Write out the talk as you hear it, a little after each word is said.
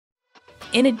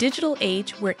In a digital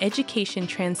age where education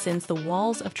transcends the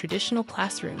walls of traditional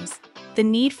classrooms, the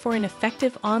need for an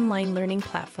effective online learning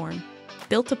platform,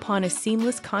 built upon a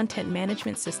seamless content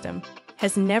management system,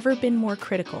 has never been more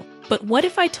critical. But what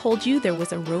if I told you there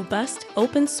was a robust,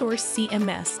 open-source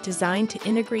CMS designed to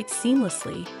integrate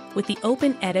seamlessly with the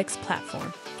open edX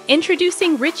platform?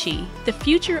 Introducing Richie, the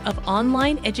future of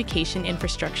online education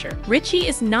infrastructure. Richie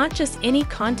is not just any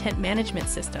content management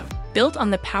system. Built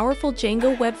on the powerful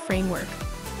Django web framework,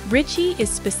 Richie is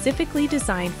specifically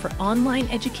designed for online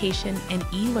education and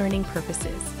e-learning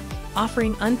purposes,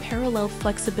 offering unparalleled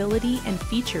flexibility and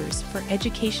features for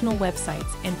educational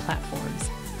websites and platforms.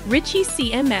 Richie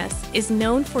CMS is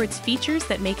known for its features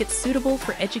that make it suitable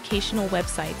for educational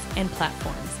websites and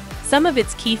platforms. Some of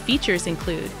its key features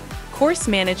include course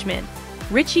management.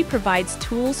 Richie provides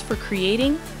tools for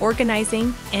creating,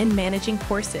 organizing, and managing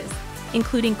courses,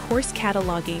 including course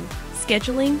cataloging,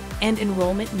 scheduling, and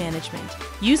enrollment management.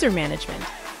 User management,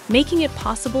 making it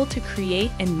possible to create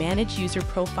and manage user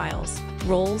profiles,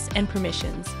 roles, and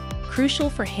permissions, crucial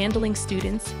for handling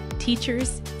students,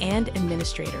 teachers, and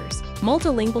administrators.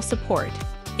 Multilingual support,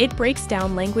 it breaks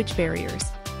down language barriers,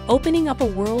 opening up a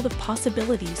world of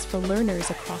possibilities for learners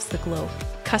across the globe.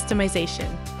 Customization,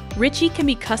 Richie can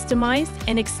be customized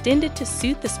and extended to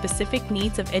suit the specific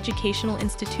needs of educational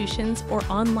institutions or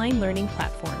online learning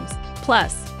platforms.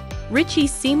 Plus,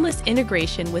 Richie's seamless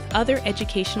integration with other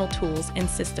educational tools and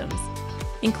systems,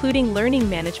 including learning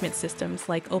management systems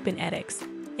like open edX,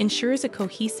 ensures a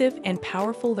cohesive and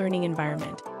powerful learning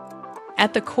environment.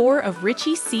 At the core of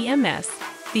Richie CMS,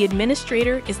 the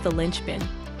administrator is the linchpin,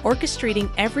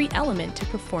 orchestrating every element to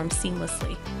perform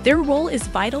seamlessly. Their role is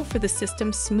vital for the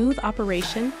system's smooth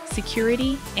operation,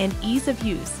 security, and ease of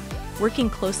use, working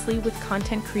closely with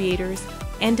content creators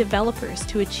and developers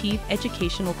to achieve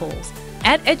educational goals.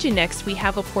 At eduNEXT, we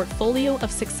have a portfolio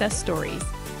of success stories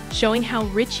showing how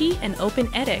Richie and open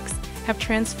edX have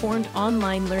transformed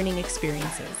online learning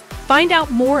experiences. Find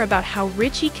out more about how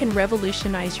Richie can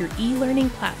revolutionize your e-learning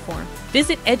platform.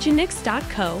 Visit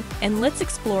eduNEXT.co and let's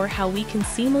explore how we can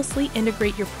seamlessly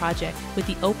integrate your project with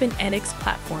the open edX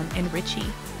platform and Richie,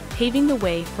 paving the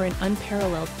way for an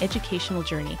unparalleled educational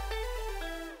journey.